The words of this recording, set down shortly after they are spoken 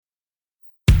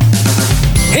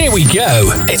Here we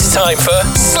go. It's time for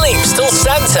Sleeps Till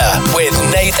Santa with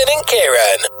Nathan and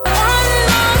Kieran.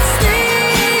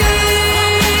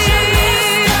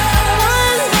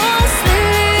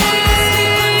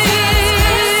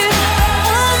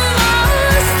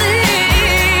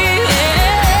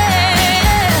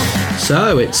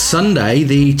 So it's Sunday,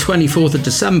 the 24th of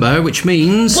December, which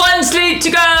means... One sleep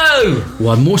to go!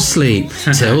 One more sleep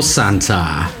till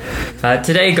Santa.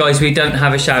 Today, guys, we don't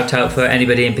have a shout out for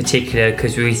anybody in particular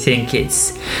because we think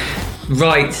it's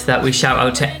right that we shout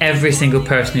out to every single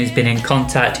person who's been in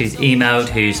contact, who's emailed,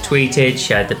 who's tweeted,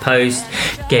 shared the post,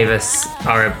 gave us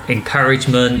our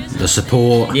encouragement, The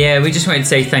support. Yeah, we just wanted to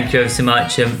say thank you ever so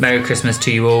much. Merry Christmas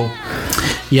to you all.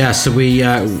 Yeah, so we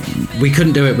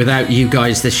couldn't do it without you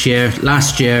guys this year.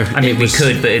 Last year, we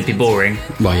could, but it'd be boring.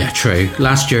 Well, yeah, true.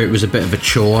 Last year it was a bit of a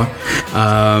chore.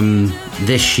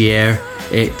 This year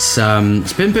it's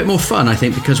been a bit more fun, I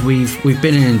think, because we've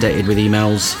been inundated with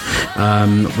emails.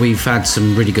 We've had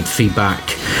some really good feedback.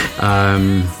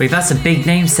 We've had some big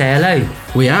names say hello.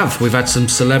 We have. We've had some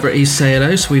celebrities say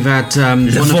hello. So we've had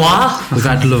We've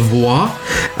had Lavoie.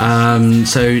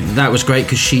 So that was great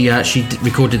because she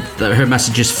recorded her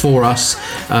messages for us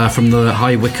from the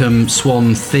High Wycombe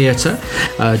Swan Theatre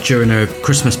during her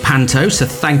Christmas panto. So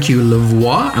thank you,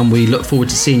 Lavoie, and we look forward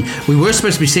to seeing. We were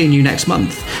supposed to be seeing you next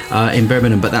month in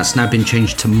Birmingham, but that's now been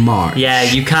changed to March. Yeah,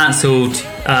 you cancelled.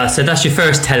 So that's your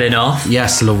first telling off.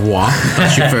 Yes, Lavoie.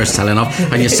 That's your first telling off.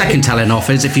 And your second telling off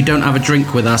is if you don't have a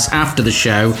drink with us after the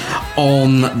show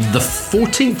on the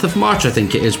 14th of March, I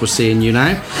think it is, we're seeing you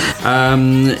now.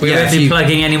 We won't be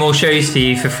plugging any more shows for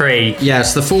you for free.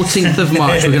 Yes, the 14th of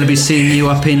March, we're going to be seeing you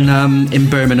up in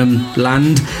Birmingham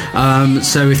land.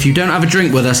 So if you don't have a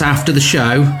drink with us after the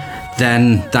show,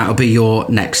 then that'll be your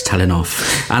next telling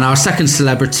off. And our second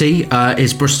celebrity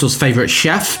is Bristol's favourite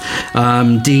chef,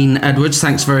 Dean Edwards.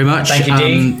 Thanks very much. Thank you,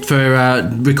 Dean, for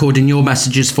recording your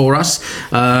messages for us.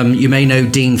 You may know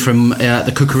Dean from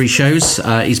the cookery shows.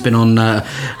 He's been on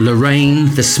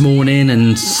Lorraine This Morning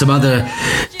and some other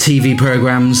TV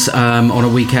programmes on a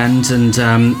weekend. And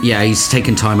he's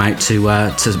taken time out to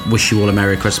wish you all a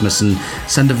Merry Christmas and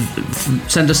send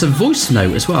us a voice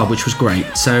note as well, which was great.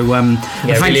 So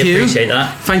thank you. Appreciate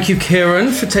that. Thank you,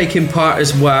 Kieran, for taking part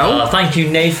as well. Thank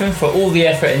you, Nathan, for all the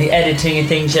effort and the editing and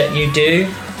things that you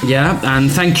do. Yeah,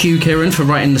 and thank you, Kieran, for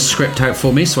writing the script out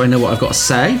for me so I know what I've got to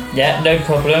say. Yeah, no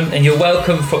problem. And you're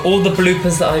welcome for all the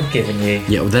bloopers that I've given you.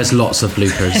 Yeah, well, there's lots of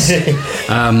bloopers.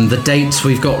 The dates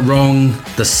we've got wrong,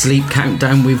 the sleep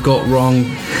countdown we've got wrong.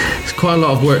 There's quite a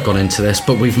lot of work gone into this,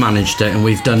 but we've managed it and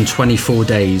we've done 24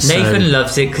 days. Nathan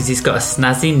loves it because he's got a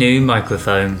snazzy new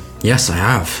microphone. Yes, I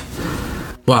have.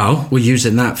 Well, we're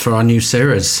using that for our new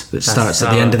series that starts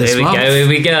at the end of this month. Here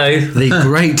we go. The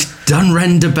great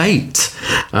Dunren debate.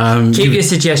 Keep your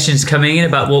suggestions coming in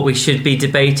about what we should be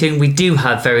debating. We do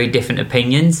have very different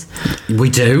opinions. We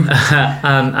do.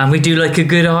 And we do like a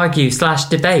good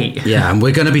argue/debate. Yeah, and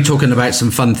we're going to be talking about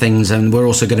some fun things, and we're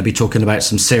also going to be talking about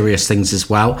some serious things as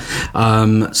well.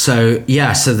 So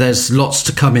there's lots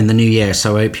to come in the new year,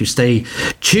 so I hope you stay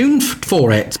tuned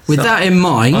for it. With that in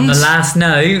mind... On the last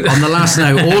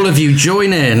note, all of you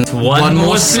join in. One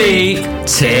more sleep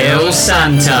till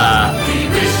Santa. We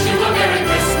wish you a Merry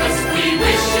Christmas. We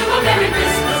wish you a Merry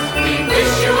Christmas. We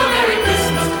wish you a Merry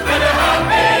Christmas and a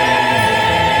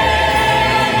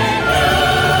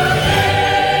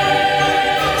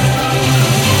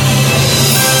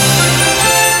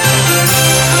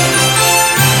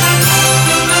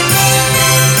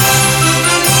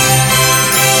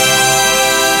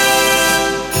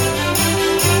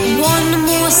One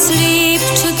more sleep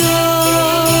to go.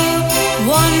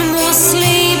 One more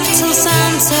sleep till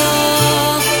Santa.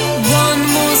 One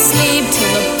more sleep till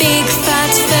the big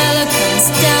fat fella comes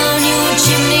down your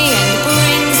chimney and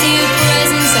brings you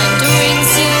presents and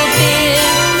drinks your beer.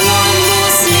 One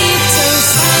more sleep till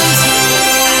Santa.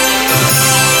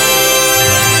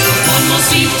 One more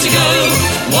sleep to go.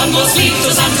 One more sleep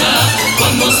till Santa.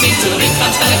 One more sleep till the big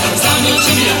fat fella comes down your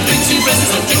chimney and brings you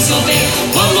presents and drinks your beer.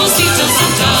 One more sleep till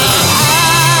Santa.